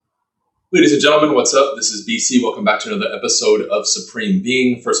Ladies and gentlemen, what's up? This is BC. Welcome back to another episode of Supreme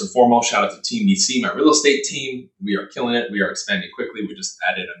Being. First and foremost, shout out to Team BC, my real estate team. We are killing it. We are expanding quickly. We just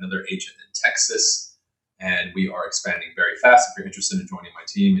added another agent in Texas, and we are expanding very fast. If you're interested in joining my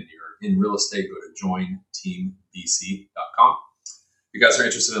team and you're in real estate, go to jointeambc.com. If you guys are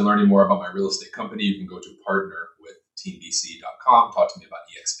interested in learning more about my real estate company, you can go to partnerwithteambc.com. Talk to me about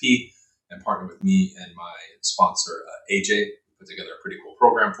EXP and partner with me and my sponsor, AJ. We put together a pretty cool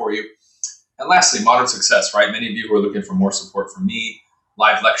program for you. And lastly, Modern Success, right? Many of you who are looking for more support from me,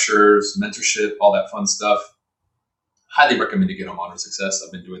 live lectures, mentorship, all that fun stuff, highly recommend you get on Modern Success.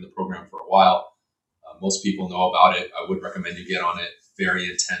 I've been doing the program for a while. Most people know about it. I would recommend you get on it. Very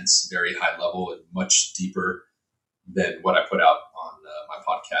intense, very high level, and much deeper than what I put out on my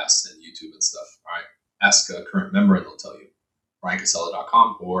podcasts and YouTube and stuff. All right. Ask a current member and they'll tell you.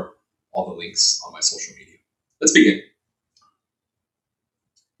 RyanCasella.com or all the links on my social media. Let's begin.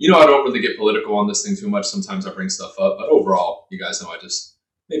 You know, I don't really get political on this thing too much. Sometimes I bring stuff up, but overall, you guys know I just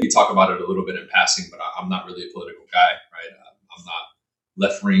maybe talk about it a little bit in passing, but I'm not really a political guy, right? I'm not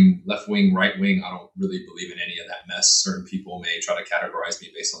left wing, right wing. I don't really believe in any of that mess. Certain people may try to categorize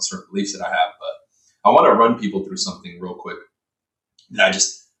me based on certain beliefs that I have, but I want to run people through something real quick that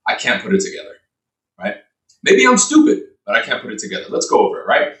I can't put it together, right? Maybe I'm stupid, but I can't put it together. Let's go over it,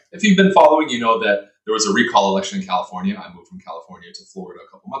 right? If you've been following, you know that there was a recall election in California. I moved from California to Florida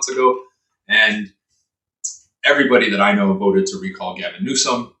a couple months ago, and everybody that I know voted to recall Gavin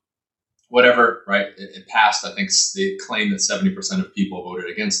Newsom, whatever, right? It passed. I think they claim that 70% of people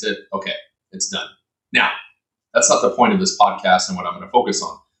voted against it. Okay, it's done. Now, that's not the point of this podcast and what I'm going to focus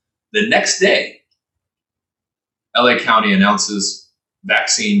on. The next day, LA County announces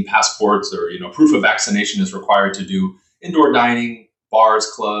vaccine passports or, proof of vaccination is required to do indoor dining, bars,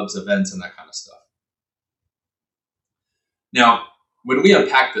 clubs, events, and that kind of stuff. Now, when we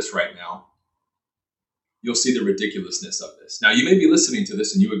unpack this right now, you'll see the ridiculousness of this. Now, you may be listening to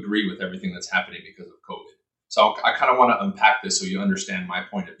this and you agree with everything that's happening because of COVID. So I kind of want to unpack this so you understand my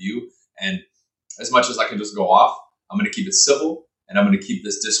point of view. And as much as I can just go off, I'm going to keep it civil and I'm going to keep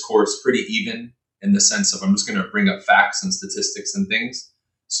this discourse pretty even in the sense of I'm just going to bring up facts and statistics and things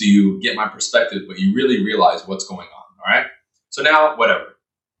so you get my perspective, but you really realize what's going on, all right? So now, whatever.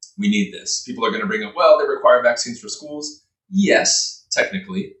 We need this. People are going to bring up, well, they require vaccines for schools. Yes,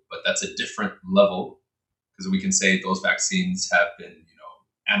 technically, but that's a different level because we can say those vaccines have been,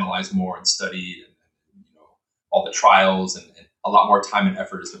 analyzed more and studied and all the trials and a lot more time and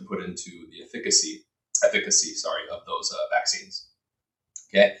effort has been put into the efficacy, of those vaccines.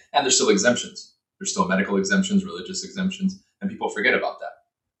 Okay. And there's still exemptions. There's still medical exemptions, religious exemptions, and people forget about that,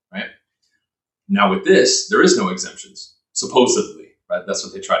 right? Now with this, there is no exemptions, supposedly, right? That's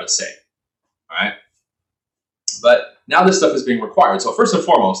what they try to say, all right? But now this stuff is being required. So first and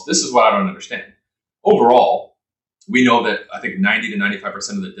foremost, this is what I don't understand. Overall, we know that I think 90 to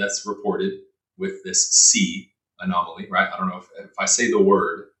 95% of the deaths reported with this C anomaly, right? I don't know if I say the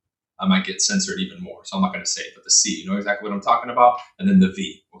word, I might get censored even more. So I'm not going to say it, but the C, you know exactly what I'm talking about? And then the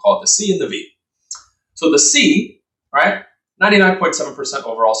V, we'll call it the C and the V. So the C, right? 99.7%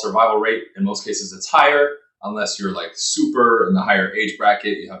 overall survival rate. In most cases, it's higher unless you're like super in the higher age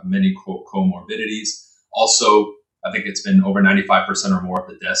bracket. You have many comorbidities. Also, I think it's been over 95% or more of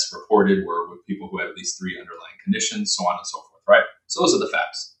the deaths reported were with people who had at least 3 underlying conditions, so on and so forth, right? So those are the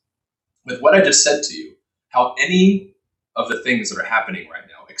facts. With what I just said to you, how any of the things that are happening right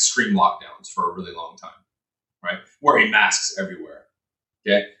now, extreme lockdowns for a really long time, right? Wearing masks everywhere,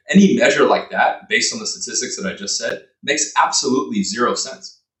 okay? Any measure like that, based on the statistics that I just said, makes absolutely zero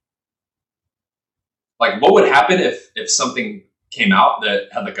sense. Like what would happen if something came out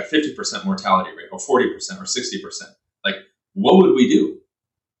that had like a 50% mortality rate or 40% or 60%. Like, what would we do?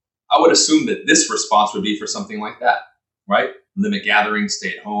 I would assume that this response would be for something like that, right? Limit gatherings,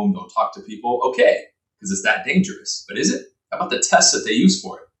 stay at home, don't talk to people. Okay, because it's that dangerous. But is it? How about the tests that they use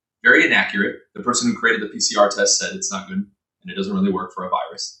for it? Very inaccurate. The person who created the PCR test said it's not good and it doesn't really work for a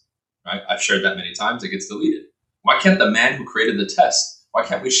virus, right? I've shared that many times. It gets deleted. Why can't the man who created the test, why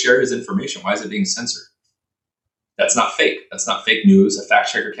can't we share his information? Why is it being censored? That's not fake. That's not fake news. A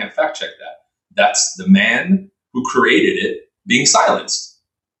fact checker can't fact check that. That's the man who created it being silenced.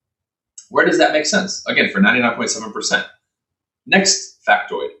 Where does that make sense? Again, for 99.7%. Next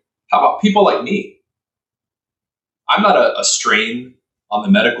factoid. How about people like me? I'm not a strain on the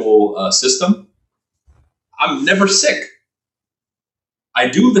medical system. I'm never sick. I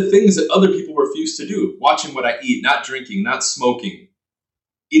do the things that other people refuse to do. Watching what I eat, not drinking, not smoking,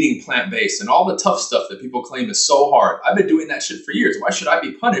 eating plant-based, and all the tough stuff that people claim is so hard. I've been doing that shit for years. Why should I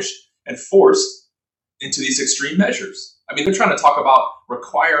be punished and forced into these extreme measures? I mean, they're trying to talk about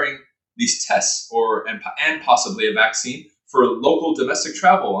requiring these tests and possibly a vaccine for local domestic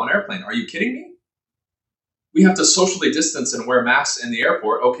travel on airplane. Are you kidding me? We have to socially distance and wear masks in the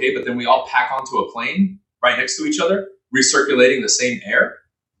airport. Okay, but then we all pack onto a plane right next to each other, recirculating the same air.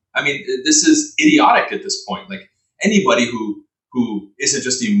 I mean, this is idiotic at this point. Like anybody who isn't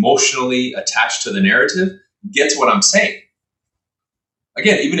just emotionally attached to the narrative gets what I'm saying.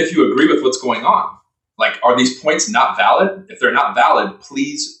 Again, even if you agree with what's going on, like, are these points not valid? If they're not valid,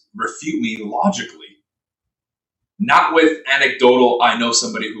 please refute me logically. Not with anecdotal, I know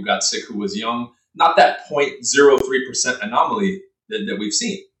somebody who got sick who was young, not that 0.03% anomaly that we've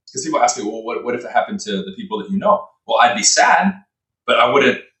seen. Because people ask me, well, what if it happened to the people that you know? Well, I'd be sad, but I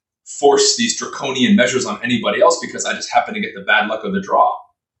wouldn't force these draconian measures on anybody else because I just happen to get the bad luck of the draw.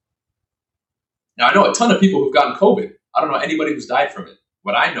 Now, I know a ton of people who've gotten COVID. I don't know anybody who's died from it.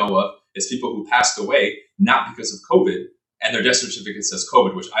 What I know of is people who passed away not because of COVID, and their death certificate says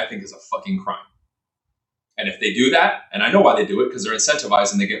COVID, which I think is a fucking crime. And if they do that, and I know why they do it, because they're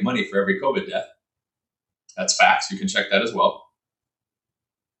incentivized and they get money for every COVID death. That's facts. You can check that as well.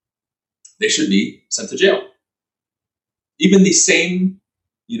 They should be sent to jail. Even the same,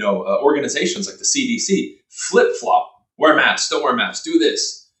 organizations like the CDC flip-flop. Wear masks, don't wear masks, do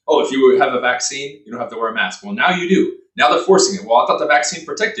this. Oh, if you have a vaccine, you don't have to wear a mask. Well, now you do. Now they're forcing it. Well, I thought the vaccine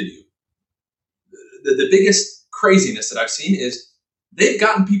protected you. The biggest craziness that I've seen is they've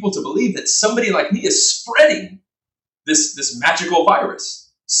gotten people to believe that somebody like me is spreading this magical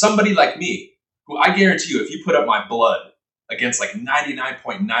virus. Somebody like me, who I guarantee you, if you put up my blood against like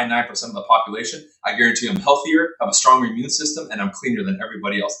 99.99% of the population, I guarantee you I'm healthier, have a stronger immune system, and I'm cleaner than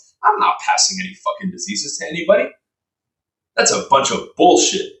everybody else. I'm not passing any fucking diseases to anybody. That's a bunch of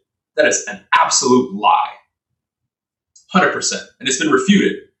bullshit. That is an absolute lie. 100%. And it's been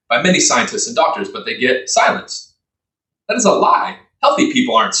refuted by many scientists and doctors, but they get silenced. That is a lie. Healthy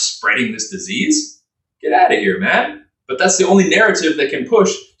people aren't spreading this disease. Get out of here, man. But that's the only narrative they can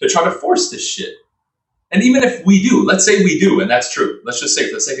push to try to force this shit. And even if we do, let's say we do, and that's true. Let's just say,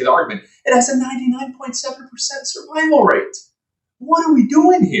 for the sake of the argument, it has a 99.7% survival rate. What are we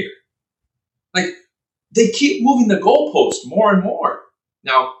doing here? Like, they keep moving the goalpost more and more.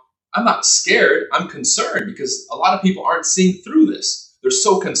 Now, I'm not scared. I'm concerned because a lot of people aren't seeing through this. They're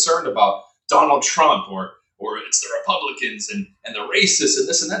so concerned about Donald Trump or it's the Republicans and the racists and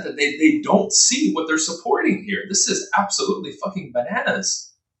this and that they don't see what they're supporting here. This is absolutely fucking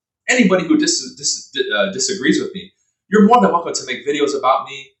bananas. Anybody who disagrees with me, you're more than welcome to make videos about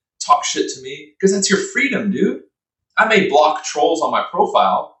me, talk shit to me, because that's your freedom, dude. I may block trolls on my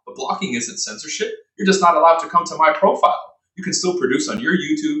profile, but blocking isn't censorship. You're just not allowed to come to my profile. You can still produce on your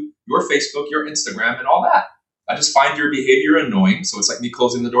YouTube, your Facebook, your Instagram, and all that. I just find your behavior annoying, so it's like me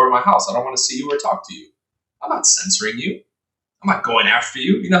closing the door of my house. I don't want to see you or talk to you. I'm not censoring you. I'm not going after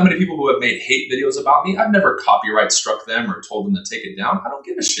you. You know how many people who have made hate videos about me? I've never copyright struck them or told them to take it down. I don't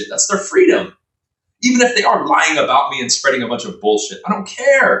give a shit. That's their freedom. Even if they are lying about me and spreading a bunch of bullshit, I don't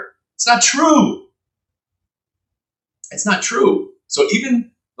care. It's not true. It's not true. So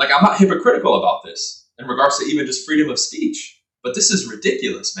even, I'm not hypocritical about this in regards to even just freedom of speech. But this is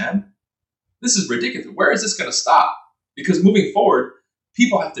ridiculous, man. This is ridiculous. Where is this going to stop? Because moving forward,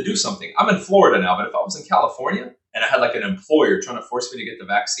 people have to do something. I'm in Florida now, but if I was in California and I had like an employer trying to force me to get the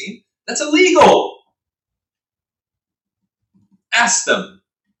vaccine, that's illegal. Ask them,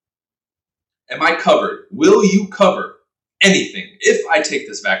 am I covered? Will you cover anything if I take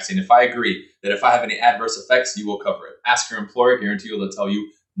this vaccine? If I agree that if I have any adverse effects, you will cover it. Ask your employer, guarantee you they'll tell you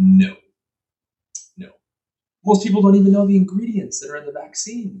no. No. Most people don't even know the ingredients that are in the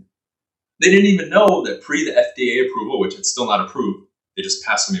vaccine. They didn't even know that pre the FDA approval, which it's still not approved, they just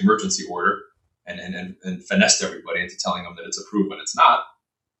passed some emergency order and finessed everybody into telling them that it's approved when it's not.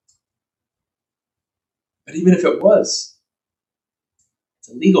 But even if it was, it's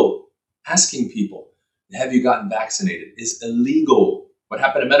illegal. Asking people, have you gotten vaccinated, is illegal. What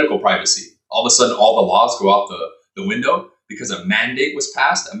happened to medical privacy? All of a sudden, all the laws go out the window because a mandate was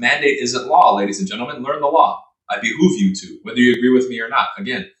passed. A mandate isn't law, ladies and gentlemen. Learn the law. I behoove you to, whether you agree with me or not.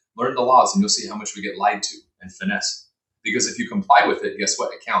 Again, learn the laws and you'll see how much we get lied to and finessed. Because if you comply with it, guess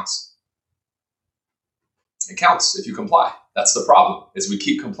what? It counts. It counts if you comply. That's the problem, is we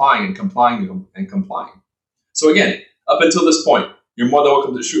keep complying and complying and complying. So again, up until this point, you're more than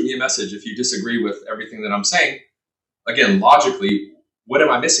welcome to shoot me a message if you disagree with everything that I'm saying. Again, logically, what am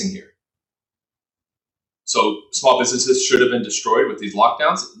I missing here? So small businesses should have been destroyed with these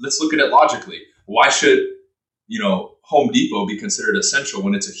lockdowns. Let's look at it logically. Why should, Home Depot be considered essential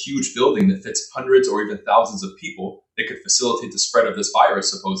when it's a huge building that fits hundreds or even thousands of people that could facilitate the spread of this virus,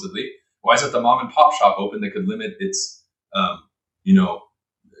 supposedly? Why isn't the mom and pop shop open that could limit its,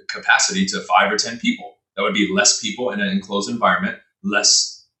 capacity to 5 or 10 people. That would be less people in an enclosed environment,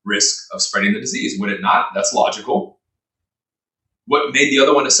 less risk of spreading the disease. Would it not? That's logical. What made the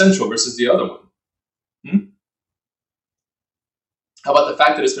other one essential versus the other one? How about the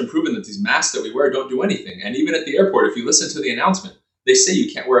fact that it's been proven that these masks that we wear don't do anything? And even at the airport, if you listen to the announcement, they say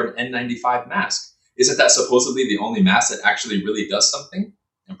you can't wear an N95 mask. Isn't that supposedly the only mask that actually really does something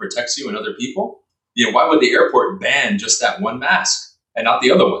and protects you and other people? Why would the airport ban just that one mask and not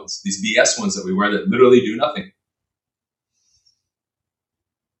the other ones, these BS ones that we wear that literally do nothing?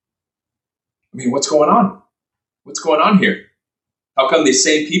 I mean, what's going on? What's going on here? How come these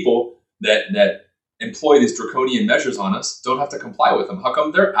same people that employ these draconian measures on us don't have to comply with them? How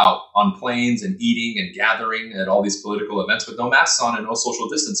come they're out on planes and eating and gathering at all these political events with no masks on and no social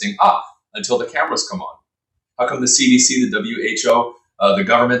distancing until the cameras come on? How come the CDC, the WHO, the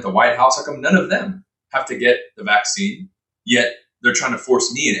government, the White House, how come none of them have to get the vaccine, yet they're trying to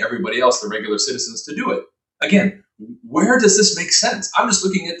force me and everybody else, the regular citizens, to do it? Again, where does this make sense? I'm just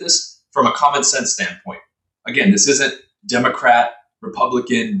looking at this from a common sense standpoint. Again, this isn't Democrat,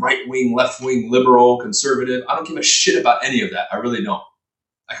 Republican, right-wing, left-wing, liberal, conservative. I don't give a shit about any of that. I really don't.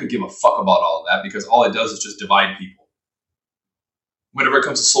 I could give a fuck about all of that because all it does is just divide people. Whenever it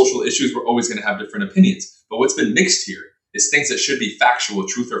comes to social issues, we're always going to have different opinions. But what's been mixed here is things that should be factual,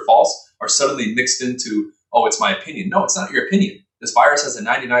 truth or false, are suddenly mixed into, oh, it's my opinion. No, it's not your opinion. This virus has a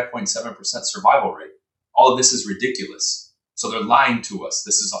 99.7% survival rate. All of this is ridiculous. So they're lying to us.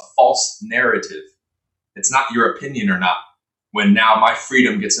 This is a false narrative. It's not your opinion or not. When now my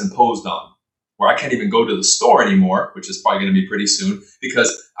freedom gets imposed on, where I can't even go to the store anymore, which is probably going to be pretty soon,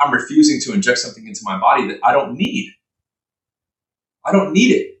 because I'm refusing to inject something into my body that I don't need. I don't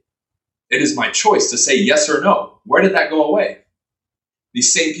need it. It is my choice to say yes or no. Where did that go away?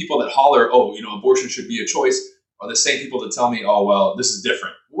 These same people that holler, oh, abortion should be a choice, are the same people that tell me, oh, well, this is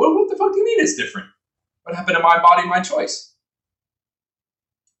different. What the fuck do you mean it's different? What happened to my body, my choice?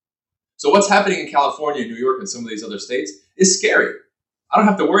 So what's happening in California, New York, and some of these other states is scary. I don't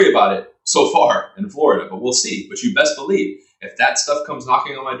have to worry about it so far in Florida, but we'll see. But you best believe, if that stuff comes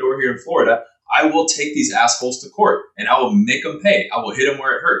knocking on my door here in Florida, I will take these assholes to court and I will make them pay. I will hit them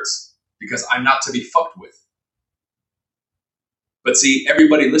where it hurts because I'm not to be fucked with. But see,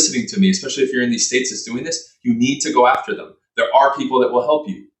 everybody listening to me, especially if you're in these states that's doing this, you need to go after them. There are people that will help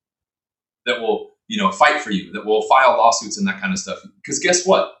you, that will, fight for you, that will file lawsuits and that kind of stuff. Because guess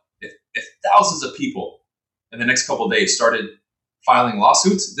what? If thousands of people in the next couple of days started filing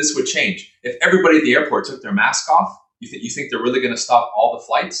lawsuits, this would change. If everybody at the airport took their mask off, you think they're really going to stop all the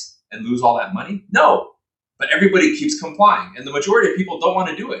flights and lose all that money? No. But everybody keeps complying. And the majority of people don't want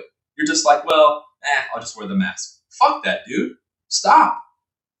to do it. You're just like, well, I'll just wear the mask. Fuck that, dude. Stop.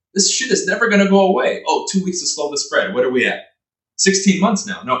 This shit is never going to go away. Oh, 2 weeks to slow the spread. What are we at? 16 months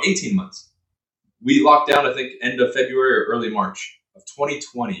now. No, 18 months. We locked down, I think, end of February or early March of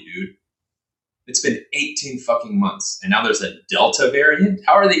 2020, dude. It's been 18 fucking months. And now there's a Delta variant?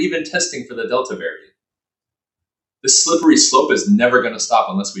 How are they even testing for the Delta variant? This slippery slope is never going to stop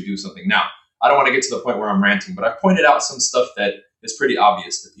unless we do something. Now, I don't want to get to the point where I'm ranting, but I've pointed out some stuff that is pretty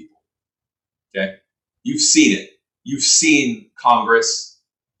obvious to people. Okay? You've seen it. You've seen Congress.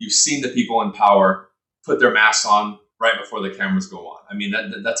 You've seen the people in power put their masks on right before the cameras go on. I mean,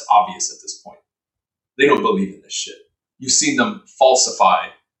 that's obvious at this point. They don't believe in this shit. You've seen them falsify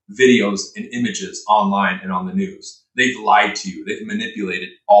videos and images online and on the news. They've lied to you. They've manipulated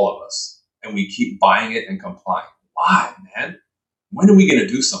all of us. And we keep buying it and complying. Why, man? When are we going to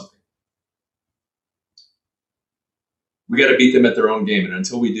do something? We got to beat them at their own game. And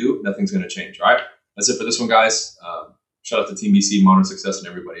until we do, nothing's going to change. All right? That's it for this one, guys. Shout out to Team BC, Modern Success, and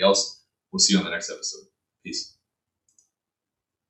everybody else. We'll see you on the next episode. Peace.